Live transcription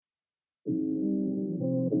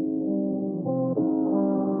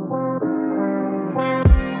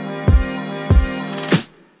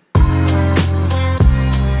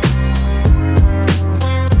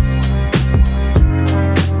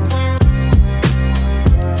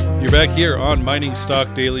back here on Mining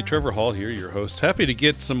Stock Daily. Trevor Hall here, your host. Happy to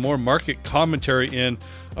get some more market commentary in.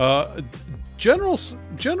 General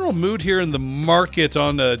mood here in the market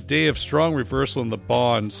on a day of strong reversal in the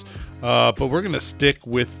bonds. But we're going to stick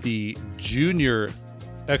with the junior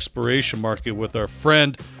exploration market with our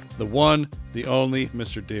friend, the one, the only,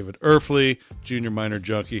 Mr. David Erfle, junior miner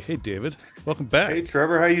junkie. Hey, David. Welcome back. Hey,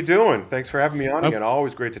 Trevor. How you doing? Thanks for having me on again.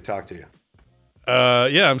 Always great to talk to you.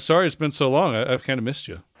 Yeah, I'm sorry it's been so long. I've kind of missed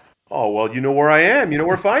you. Oh, well, you know where I am. You know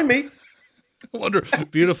where to find me. Wonder,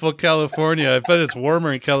 beautiful California. I bet it's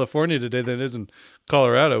warmer in California today than it is in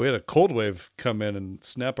Colorado. We had a cold wave come in and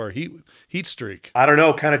snap our heat streak. I don't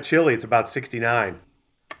know, kind of chilly. It's about 69.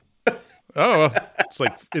 Oh,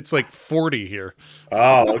 it's like 40 here.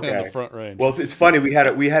 Oh, okay. In the Front Range. Well, it's funny. We had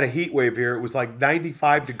a heat wave here. It was like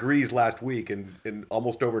 95 degrees last week, and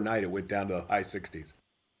almost overnight it went down to high 60s.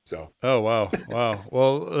 So. Oh, wow.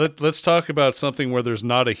 Well, let's talk about something where there's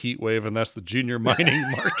not a heat wave, and that's the junior mining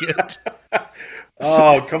market.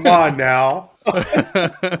 Oh, come on now.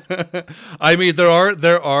 I mean, there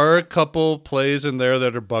are a couple plays in there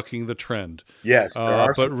that are bucking the trend. Yes, there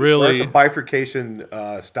are some bifurcation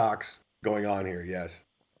stocks going on here. Yes.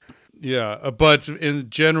 Yeah, but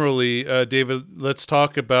generally, David, let's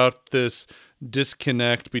talk about this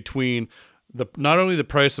disconnect between not only the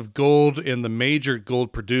price of gold in the major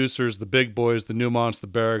gold producers, the big boys, the Newmonts, the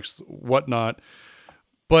Barricks, whatnot,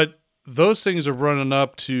 but those things are running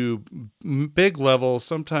up to big levels,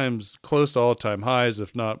 sometimes close to all-time highs,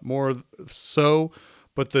 if not more so.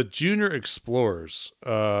 But the junior explorers,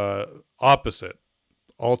 opposite,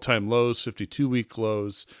 all-time lows, 52-week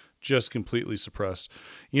lows, just completely suppressed.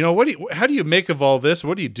 You know, how do you make of all this?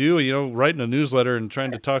 What do you do? You know, writing a newsletter and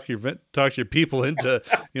trying to talk your people into,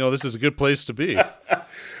 this is a good place to be.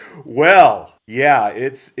 Well, yeah,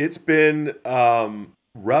 it's been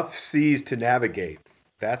rough seas to navigate.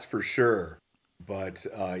 That's for sure. But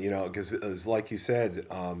because like you said,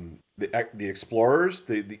 the explorers,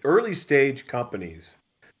 the early stage companies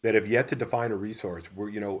that have yet to define a resource,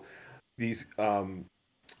 where these.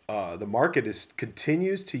 The market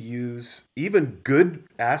continues to use even good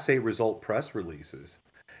assay result press releases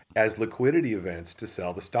as liquidity events to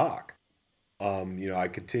sell the stock. I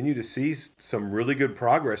continue to see some really good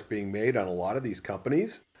progress being made on a lot of these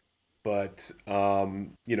companies, but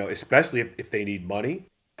especially if they need money,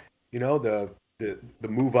 the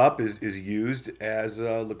move up is used as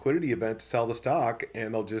a liquidity event to sell the stock,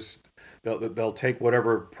 and they'll take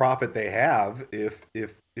whatever profit they have if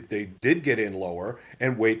they did get in lower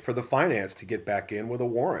and wait for the finance to get back in with a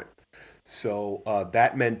warrant. So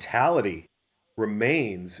that mentality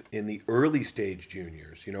remains in the early stage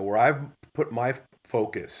juniors, where I've put my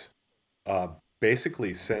focus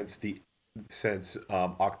basically since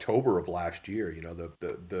October of last year.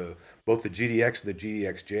 The both the GDX and the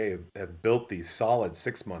GDXJ have built these solid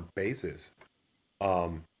 6-month bases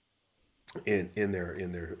in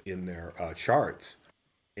their charts.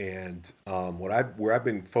 And where I've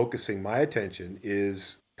been focusing my attention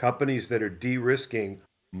is companies that are de-risking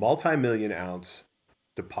multi-million ounce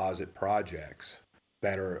deposit projects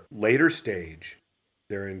that are later stage.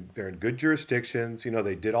 They're in good jurisdictions.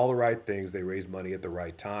 They did all the right things. They raised money at the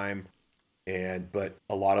right time, but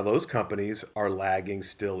a lot of those companies are lagging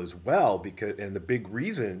still as well, and the big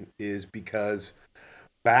reason is because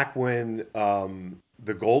back when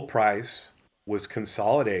the gold price was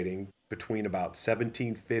consolidating between about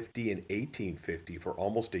 1750 and 1850 for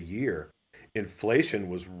almost a year, inflation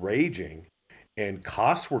was raging and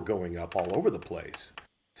costs were going up all over the place.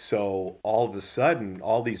 So all of a sudden,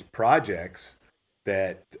 all these projects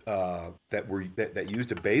that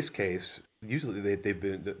used a base case, usually they've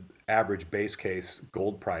been, the average base case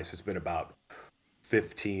gold price has been about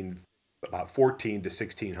 $14 to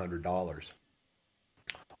 $1,600.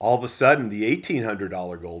 All of a sudden, the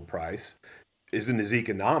 $1,800 gold price isn't as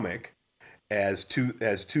economic as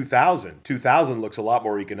 2000. 2000 looks a lot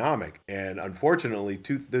more economic, and unfortunately,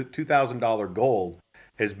 the $2,000 gold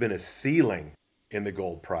has been a ceiling in the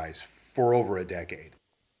gold price for over a decade.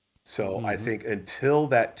 So I think until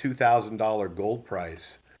that $2,000 gold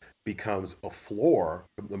price becomes a floor,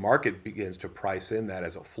 the market begins to price in that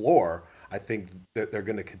as a floor, I think that they're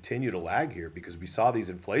going to continue to lag here, because we saw these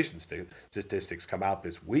inflation statistics come out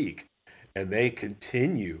this week, and they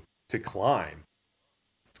continue to climb.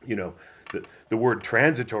 The word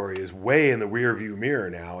transitory is way in the rear view mirror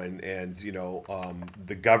now, and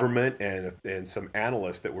the government and some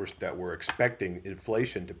analysts that were expecting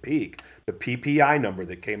inflation to peak. The PPI number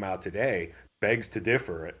that came out today begs to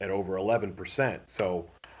differ at over 11%. So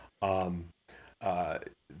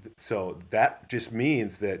so that just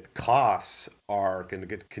means that costs are going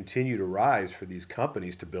to continue to rise for these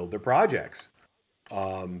companies to build their projects.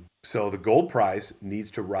 So the gold price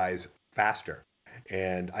needs to rise faster,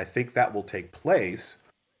 and I think that will take place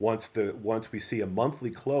once we see a monthly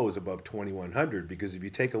close above 2100. Because if you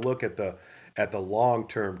take a look at the long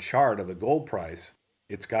term chart of the gold price,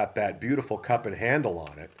 it's got that beautiful cup and handle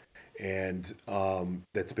on it, and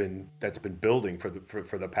that's been building for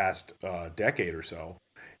the past decade or so,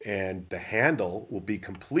 and the handle will be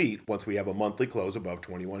complete once we have a monthly close above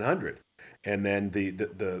 2100, and then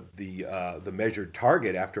the measured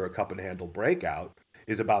target after a cup and handle breakout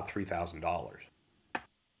is about $3,000.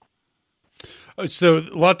 So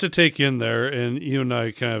a lot to take in there, and you and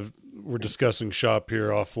I kind of were discussing shop here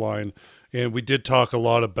offline, and we did talk a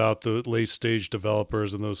lot about the late stage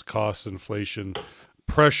developers and those cost inflation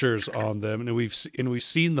pressures on them, and we've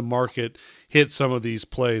seen the market hit some of these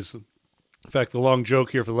plays. In fact, the long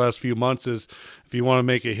joke here for the last few months is if you want to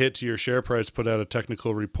make a hit to your share price, put out a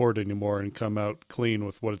technical report anymore and come out clean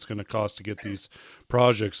with what it's going to cost to get these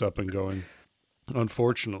projects up and going,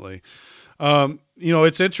 unfortunately.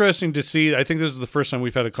 It's interesting to see. I think this is the first time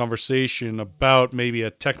we've had a conversation about maybe a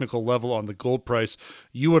technical level on the gold price.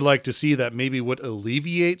 You would like to see that maybe would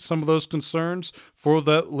alleviate some of those concerns for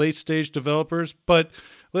the late stage developers. But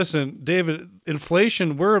listen, David,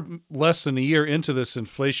 inflation, we're less than a year into this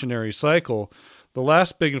inflationary cycle. The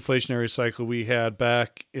last big inflationary cycle we had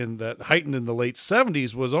back in that heightened in the late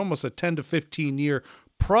 70s was almost a 10 to 15 year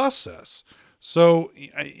process. So,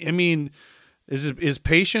 I mean, is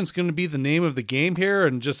patience going to be the name of the game here,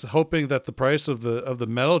 and just hoping that the price of the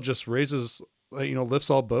metal just raises, lifts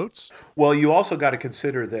all boats? Well, you also got to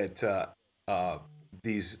consider that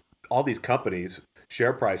these all these companies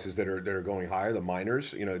share prices that are going higher. The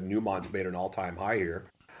miners, Newmont's made an all-time high here.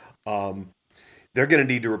 Um, they're going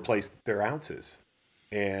to need to replace their ounces,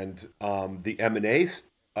 and the M&A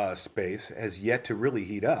space has yet to really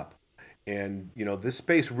heat up. And this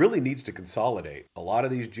space really needs to consolidate. A lot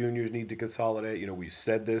of these juniors need to consolidate. We've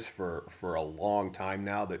said this for a long time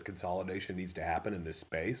now, that consolidation needs to happen in this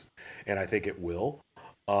space, and I think it will.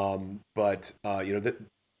 But that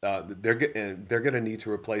they're going to need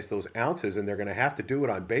to replace those ounces, and they're going to have to do it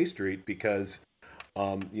on Bay Street because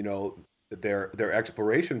their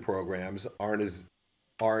exploration programs aren't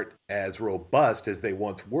as robust as they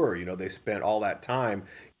once were. They spent all that time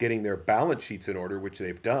getting their balance sheets in order, which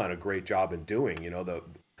they've done a great job in doing.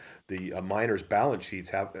 The miners' balance sheets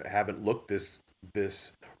haven't looked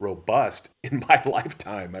this robust in my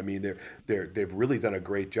lifetime. I mean, they've really done a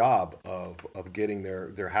great job of getting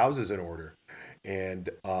their houses in order, and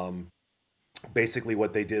basically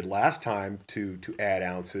what they did last time to add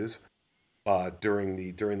ounces during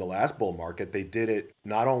the last bull market, they did it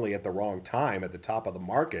not only at the wrong time at the top of the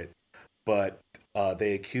market, but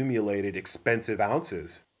they accumulated expensive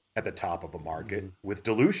ounces at the top of a market with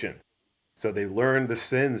dilution. So they learned the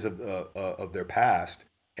sins of their past,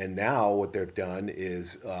 and now what they've done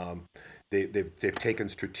is they've taken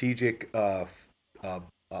strategic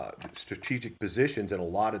positions in a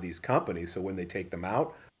lot of these companies. So when they take them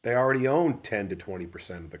out, they already own 10 to 20%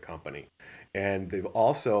 of the company, and we've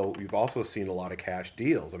also seen a lot of cash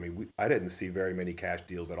deals. I mean, I didn't see very many cash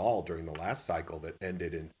deals at all during the last cycle that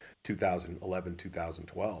ended in 2011,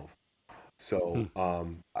 2012. So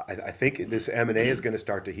I think this M&A is going to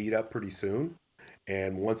start to heat up pretty soon,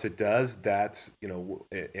 and once it does,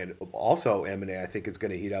 and also M&A I think is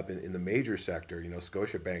going to heat up in the major sector.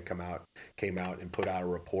 Scotiabank came out and put out a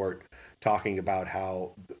report talking about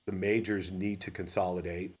how the majors need to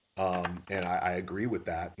consolidate. And I agree with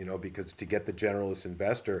that, because to get the generalist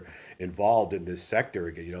investor involved in this sector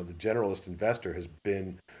again, the generalist investor has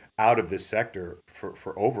been out of this sector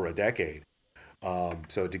for over a decade.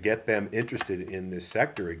 So to get them interested in this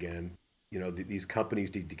sector again, these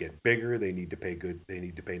companies need to get bigger. They need to pay good. They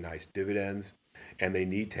need to pay nice dividends, and they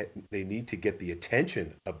need to get the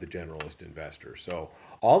attention of the generalist investor. So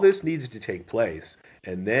all this needs to take place,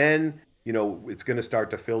 and then it's going to start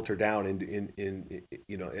to filter down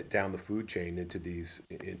down the food chain into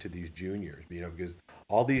these juniors. Because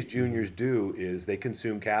all these juniors do is they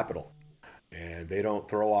consume capital, and they don't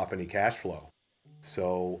throw off any cash flow.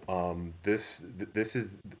 So this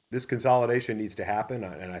consolidation needs to happen,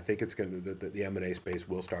 and I think it's going to the M&A space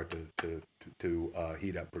will start to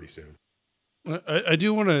heat up pretty soon. I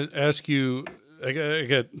do want to ask you. I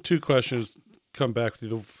got two questions. Come back to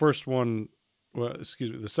the first one. Well,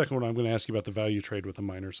 excuse me. The second one, I'm going to ask you about the value trade with the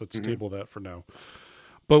miners. Let's table that for now.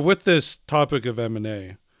 But with this topic of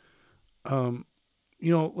M&A,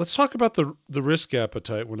 let's talk about the risk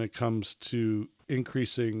appetite when it comes to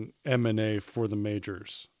increasing M&A for the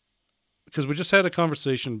majors. because we just had a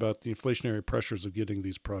conversation about the inflationary pressures of getting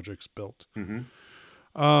these projects built.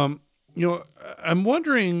 Mm-hmm. You know, I'm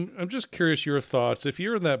wondering, I'm just curious your thoughts. If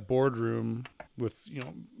you're in that boardroom with, you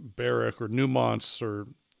know, Barrick or Newmont's or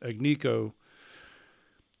Agnico,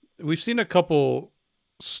 we've seen a couple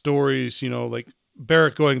stories, you know, like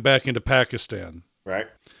Barrick going back into Pakistan, Right.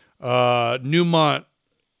 Newmont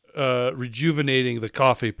rejuvenating the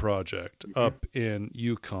coffee project up in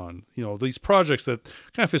Yukon. You know, these projects that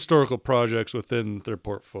kind of historical projects within their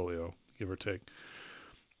portfolio, give or take.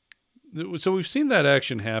 So we've seen that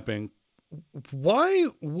action happen. Why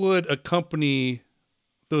would a company,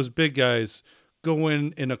 those big guys, go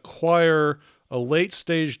in and acquire a late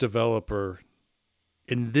stage developer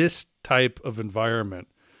in this type of environment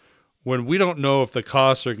when we don't know if the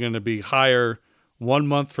costs are going to be higher 1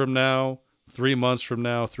 month from now, 3 months from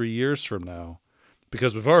now, 3 years from now?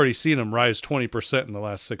 Because we've already seen them rise 20% in the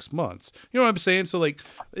last 6 months. You know what I'm saying? So, like,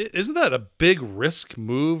 isn't that a big risk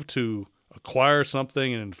move to acquire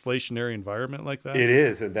something in an inflationary environment like that? It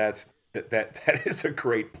is, and that is a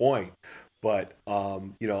great point. But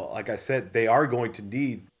you know, like I said, they are going to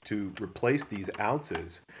need to replace these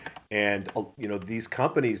ounces, and you know, these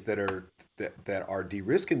companies that are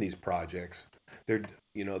de-risking these projects, they're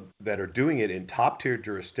you know that are doing it in top tier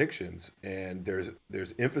jurisdictions, and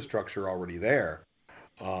there's infrastructure already there.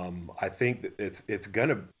 I think that it's going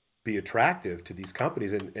to be attractive to these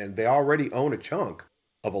companies, and they already own a chunk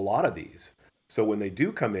of a lot of these. So when they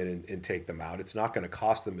do come in and take them out, it's not going to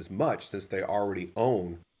cost them as much since they already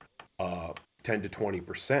own 10 to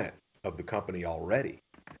 20% of the company already.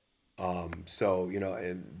 So you know,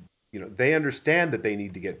 and you know, they understand that they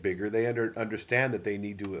need to get bigger. They understand that they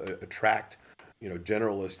need to attract you know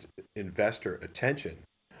generalist investor attention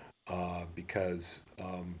because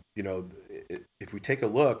you know if we take a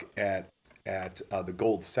look at the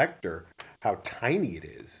gold sector, how tiny it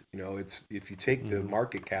is. You know, it's if you take the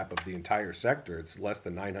market cap of the entire sector, it's less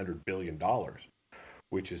than $900 billion,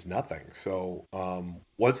 which is nothing. So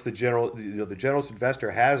once the the generalist investor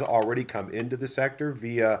has already come into the sector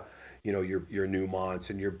via you know your Newmonts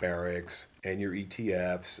and your Barricks and your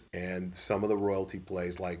ETFs and some of the royalty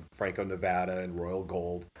plays like Franco Nevada and Royal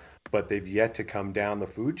Gold, but they've yet to come down the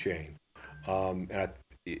food chain. And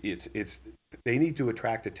it's they need to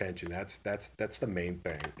attract attention. That's the main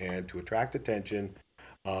thing. And to attract attention,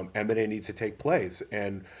 M&A needs to take place.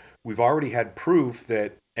 And we've already had proof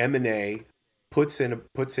that M&A puts in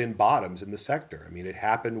bottoms in the sector. I mean, it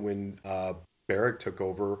happened when Barrick took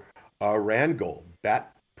over Randgold.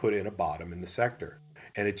 That put in a bottom in the sector,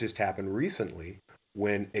 and it just happened recently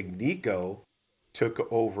when Agnico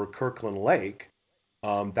took over Kirkland Lake.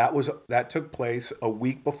 That took place a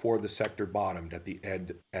week before the sector bottomed at the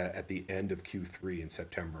end of Q3 in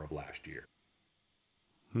September of last year.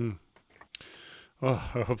 Hmm. Oh,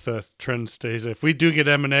 I hope that trend stays. If we do get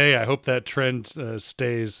M&A, I hope that trend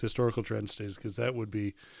stays, historical trend stays, because that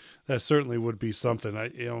certainly would be something.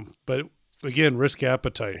 But again, risk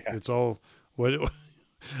appetite. Yeah. It's all what.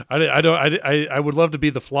 I would love to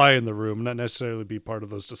be the fly in the room, not necessarily be part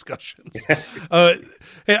of those discussions. Hey,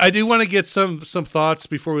 I do want to get some thoughts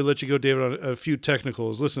before we let you go, David, on a few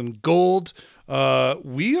technicals. Listen, gold,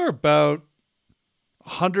 we are about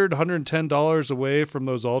 $110 away from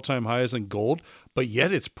those all-time highs in gold, but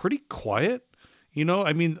yet it's pretty quiet. You know,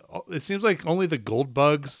 I mean, it seems like only the gold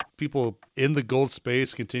bugs, people in the gold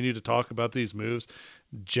space, continue to talk about these moves.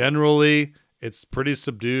 Generally, it's pretty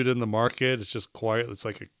subdued in the market. It's just quiet. It's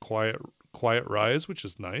like a quiet rise, which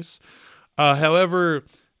is nice. However,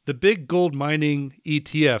 the big gold mining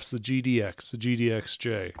ETFs, the GDX, the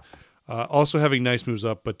GDXJ, also having nice moves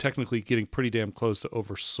up, but technically getting pretty damn close to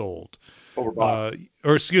oversold.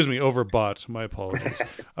 Overbought. My apologies.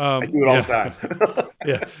 I do it all the time.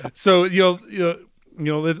 Yeah. So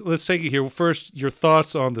let's take it here. First, your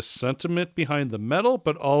thoughts on the sentiment behind the metal,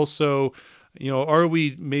 but also, are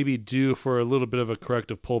we maybe due for a little bit of a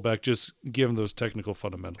corrective pullback, just given those technical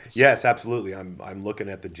fundamentals? Yes, absolutely. I'm looking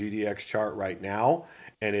at the GDX chart right now,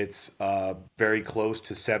 and it's very close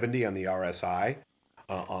to 70 on the RSI.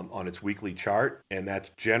 On its weekly chart, and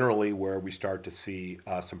that's generally where we start to see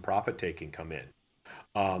some profit taking come in.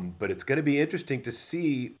 But it's going to be interesting to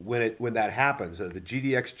see when that happens. The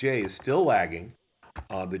GDXJ is still lagging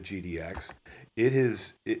the GDX. It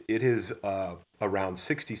is around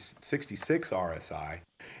 66 RSI,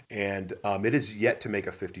 and it is yet to make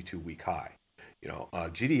a 52-week high.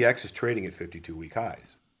 GDX is trading at 52-week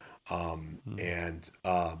highs. So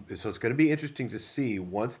it's going to be interesting to see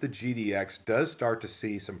once the GDX does start to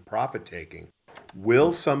see some profit taking,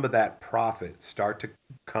 will some of that profit start to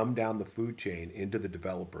come down the food chain into the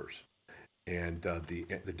developers and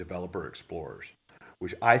the developer explorers?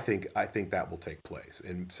 which I think that will take place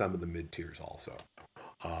in some of the mid tiers also.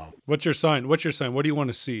 What's your sign? What do you want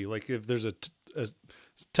to see? Like if there's a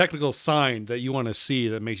technical sign that you want to see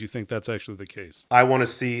that makes you think that's actually the case. I want to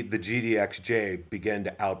see the GDXJ begin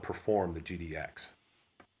to outperform the GDX.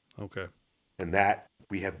 Okay. And that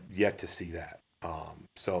we have yet to see that.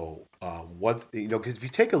 Because if you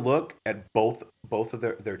take a look at both of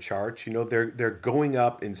their charts, they're going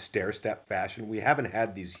up in stair step fashion. We haven't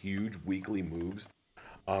had these huge weekly moves.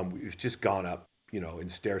 We've just gone up, in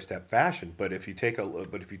stair step fashion. But if you take a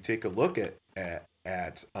look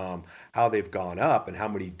at how they've gone up and how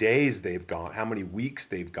many days they've gone, how many weeks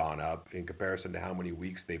they've gone up in comparison to how many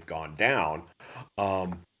weeks they've gone down,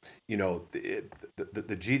 the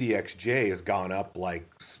GDXJ has gone up like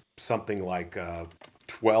something like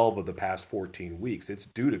 12 of the past 14 weeks. It's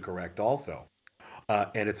due to correct also.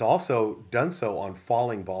 And it's also done so on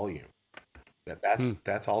falling volume.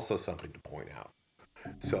 That's also something to point out.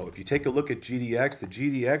 So if you take a look at GDX, the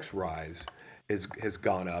GDX rise has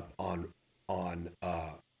gone up on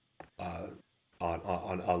a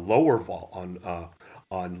lower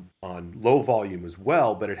on low volume as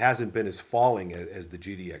well, but it hasn't been as falling as the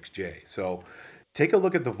GDXJ. So take a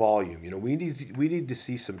look at the volume. We need to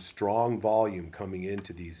see some strong volume coming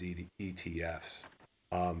into these ETFs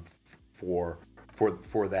for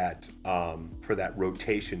that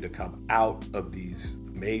rotation to come out of these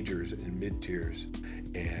majors and mid tiers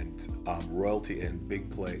and royalty and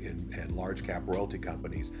big play and large cap royalty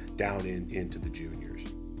companies down into the juniors.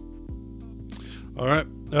 All right,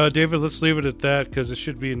 David, let's leave it at that because it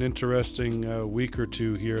should be an interesting week or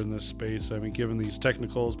two here in this space. I mean, given these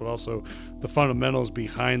technicals, but also the fundamentals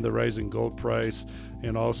behind the rising gold price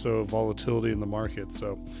and also volatility in the market.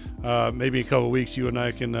 So maybe a couple of weeks, you and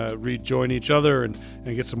I can rejoin each other and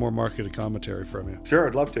get some more market commentary from you. Sure,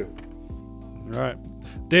 I'd love to. All right.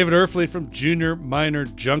 David Erfle from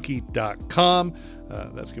JuniorMinerJunkie.com.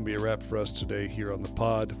 That's going to be a wrap for us today here on the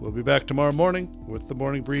pod. We'll be back tomorrow morning with the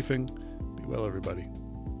morning briefing. Be well, everybody.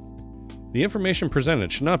 The information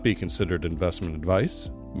presented should not be considered investment advice.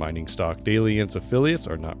 Mining Stock Daily and its affiliates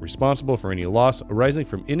are not responsible for any loss arising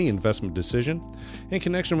from any investment decision in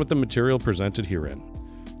connection with the material presented herein.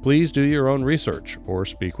 Please do your own research or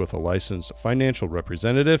speak with a licensed financial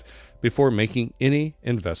representative before making any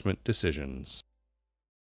investment decisions.